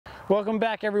Welcome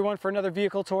back everyone for another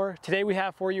vehicle tour. Today we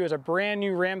have for you is a brand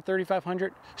new Ram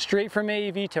 3500 straight from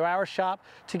AEV to our shop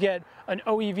to get an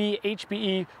OEV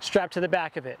HBE strapped to the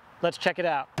back of it. Let's check it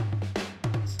out.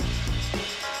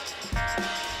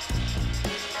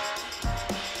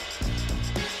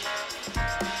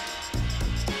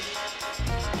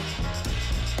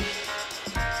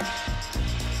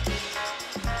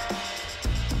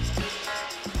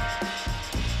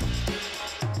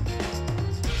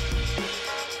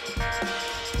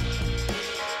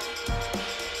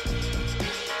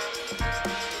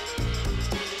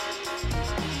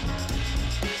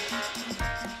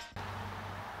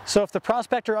 So if the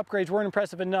Prospector upgrades weren't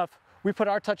impressive enough, we put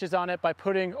our touches on it by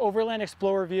putting Overland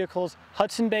Explorer vehicles,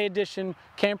 Hudson Bay Edition,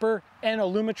 camper, and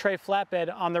Aluma Tray flatbed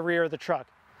on the rear of the truck.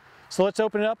 So let's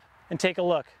open it up and take a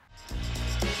look.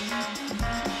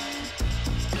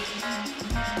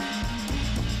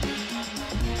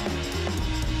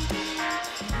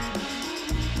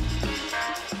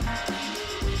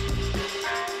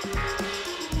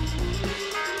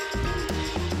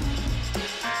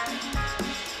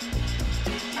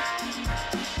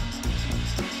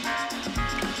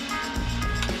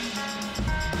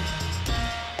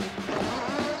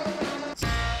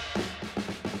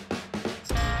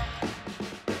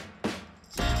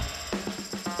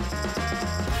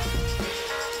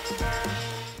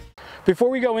 Before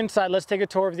we go inside, let's take a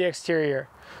tour of the exterior.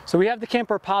 So we have the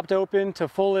camper popped open to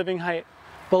full living height.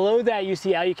 Below that you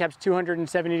see AluCap's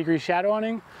 270-degree shadow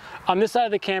awning. On this side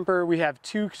of the camper we have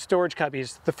two storage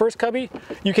cubbies. The first cubby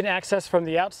you can access from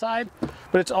the outside,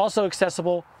 but it's also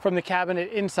accessible from the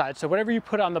cabinet inside. So whatever you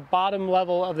put on the bottom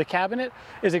level of the cabinet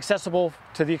is accessible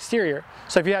to the exterior.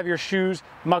 So if you have your shoes,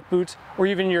 muck boots, or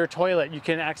even your toilet, you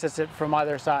can access it from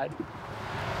either side.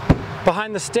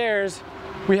 Behind the stairs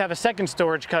we have a second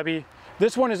storage cubby.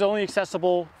 This one is only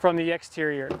accessible from the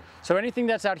exterior. So anything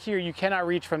that's out here you cannot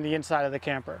reach from the inside of the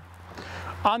camper.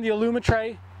 On the Aluma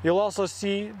Tray, you'll also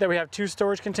see that we have two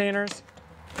storage containers,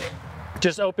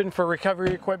 just open for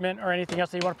recovery equipment or anything else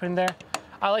that you want to put in there.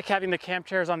 I like having the camp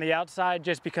chairs on the outside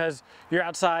just because you're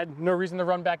outside, no reason to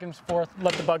run back and forth,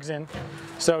 let the bugs in.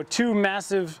 So two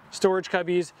massive storage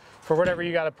cubbies for whatever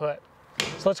you got to put.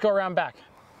 So let's go around back.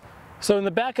 So in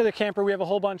the back of the camper we have a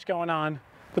whole bunch going on.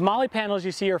 The MOLLE panels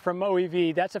you see are from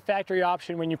OEV. That's a factory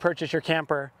option when you purchase your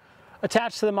camper.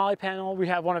 Attached to the MOLLE panel, we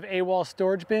have one of AWOL's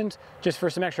storage bins, just for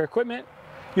some extra equipment.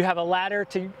 You have a ladder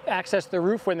to access the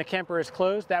roof when the camper is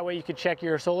closed. That way you could check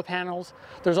your solar panels.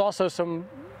 There's also some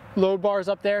load bars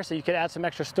up there, so you could add some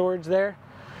extra storage there.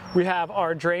 We have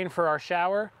our drain for our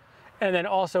shower, and then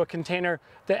also a container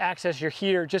to access your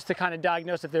heater, just to kind of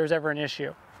diagnose if there's ever an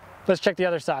issue. Let's check the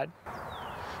other side.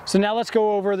 So now let's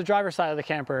go over the driver's side of the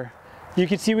camper. You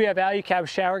can see we have AluCap's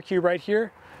shower cube right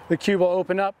here. The cube will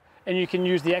open up and you can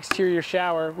use the exterior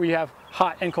shower. We have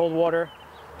hot and cold water.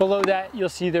 Below that you'll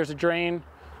see there's a drain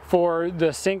for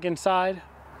the sink inside.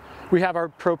 We have our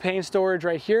propane storage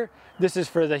right here. This is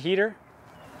for the heater.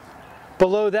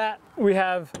 Below that we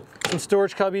have some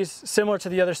storage cubbies similar to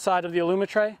the other side of the Aluma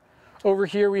Tray. Over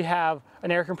here we have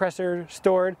an air compressor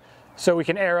stored so we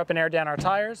can air up and air down our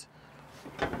tires.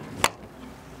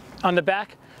 On the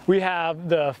back we have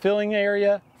the filling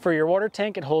area for your water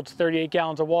tank. It holds 38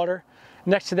 gallons of water.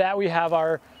 Next to that we have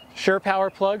our Sure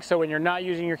Power plug, so when you're not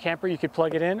using your camper you could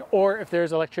plug it in, or if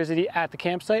there's electricity at the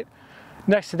campsite.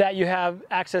 Next to that you have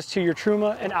access to your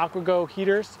Truma and AquaGo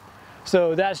heaters,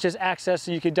 so that's just access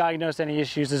so you could diagnose any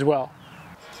issues as well.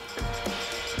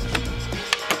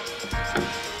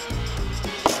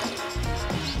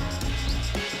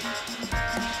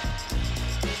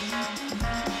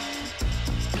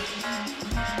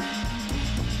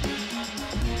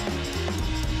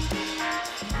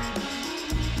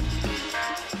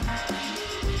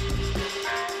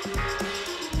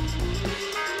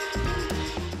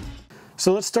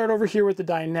 So let's start over here with the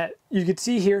dinette. You can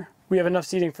see here we have enough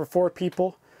seating for 4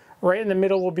 people. Right in the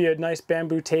middle will be a nice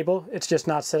bamboo table. It's just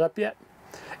not set up yet.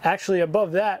 Actually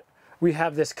above that we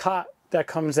have this cot that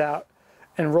comes out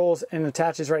and rolls and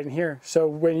attaches right in here. So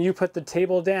when you put the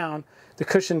table down, the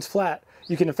cushion's flat,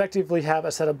 you can effectively have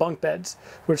a set of bunk beds,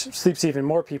 which sleeps even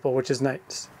more people, which is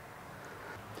nice.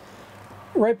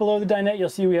 Right below the dinette you'll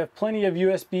see we have plenty of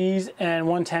USBs and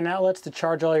 110 outlets to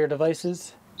charge all your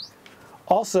devices.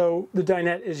 Also, the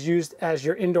dinette is used as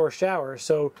your indoor shower,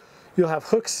 so you'll have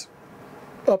hooks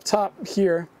up top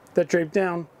here that drape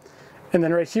down, and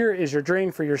then right here is your drain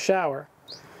for your shower.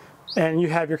 And you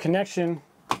have your connection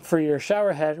for your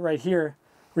shower head right here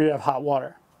where you have hot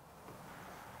water.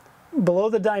 Below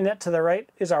the dinette to the right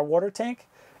is our water tank.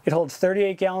 It holds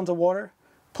 38 gallons of water.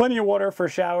 Plenty of water for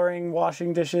showering,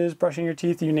 washing dishes, brushing your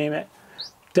teeth, you name it.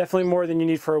 Definitely more than you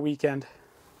need for a weekend.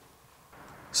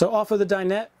 So off of the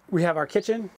dinette, we have our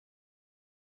kitchen.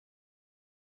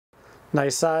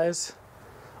 Nice size,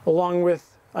 along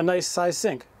with a nice size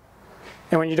sink.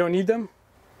 And when you don't need them,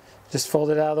 just fold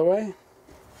it out of the way.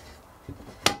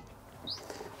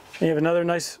 And you have another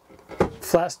nice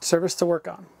flat surface to work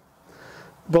on.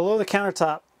 Below the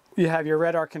countertop, you have your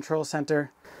red arc control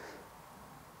center.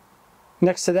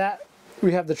 Next to that,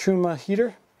 we have the Truma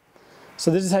heater. So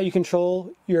this is how you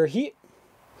control your heat.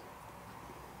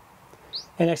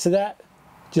 And next to that,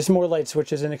 just more light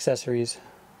switches and accessories.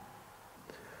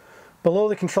 Below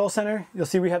the control center, you'll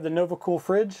see we have the NovaCool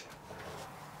fridge.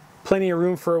 Plenty of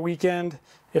room for a weekend,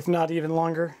 if not even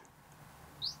longer.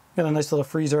 Got a nice little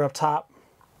freezer up top.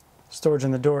 Storage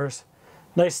in the doors.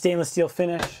 Nice stainless steel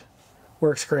finish.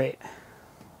 Works great.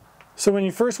 So when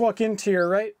you first walk in, to your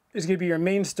right is going to be your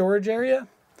main storage area.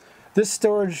 This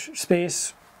storage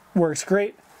space works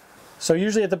great. So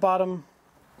usually at the bottom,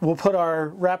 we'll put our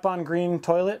wrap-on green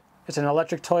toilet. It's an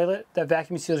electric toilet that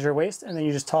vacuum seals your waste, and then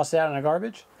you just toss it out in the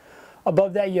garbage.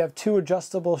 Above that, you have 2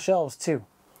 adjustable shelves too.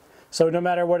 So no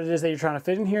matter what it is that you're trying to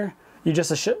fit in here, you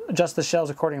just adjust the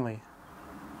shelves accordingly.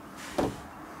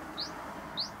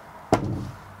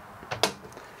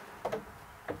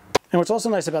 And what's also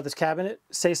nice about this cabinet,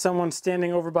 say someone's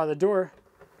standing over by the door,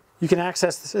 you can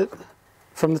access it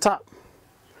from the top.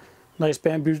 Nice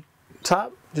bamboo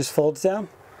top, just folds down.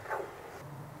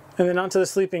 And then onto the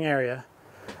sleeping area.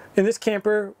 In this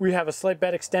camper, we have a slight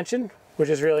bed extension, which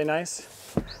is really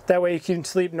nice. That way you can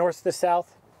sleep north to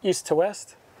south, east to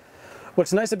west.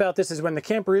 What's nice about this is when the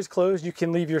camper is closed, you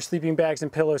can leave your sleeping bags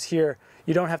and pillows here.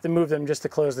 You don't have to move them just to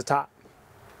close the top.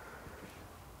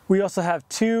 We also have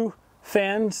 2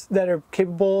 fans that are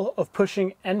capable of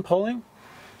pushing and pulling.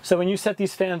 So when you set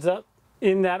these fans up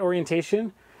in that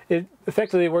orientation, it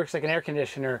effectively works like an air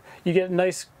conditioner. You get a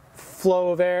nice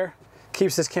flow of air,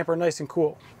 keeps this camper nice and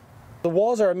cool. The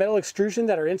walls are a metal extrusion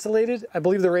that are insulated. I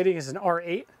believe the rating is an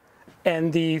R8,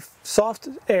 and the soft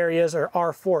areas are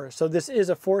R4. So this is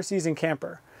a 4-season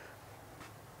camper.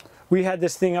 We had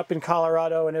this thing up in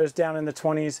Colorado and it was down in the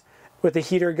 20s. With the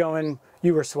heater going,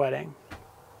 you were sweating.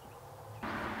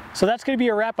 So that's going to be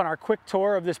a wrap on our quick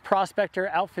tour of this Prospector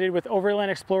outfitted with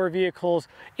Overland Explorer vehicles,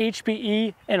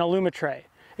 HBE and Aluma Tray.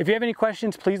 If you have any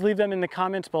questions, please leave them in the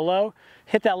comments below.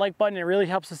 Hit that like button, it really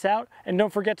helps us out. And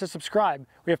don't forget to subscribe.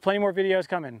 We have plenty more videos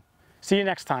coming. See you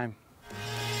next time.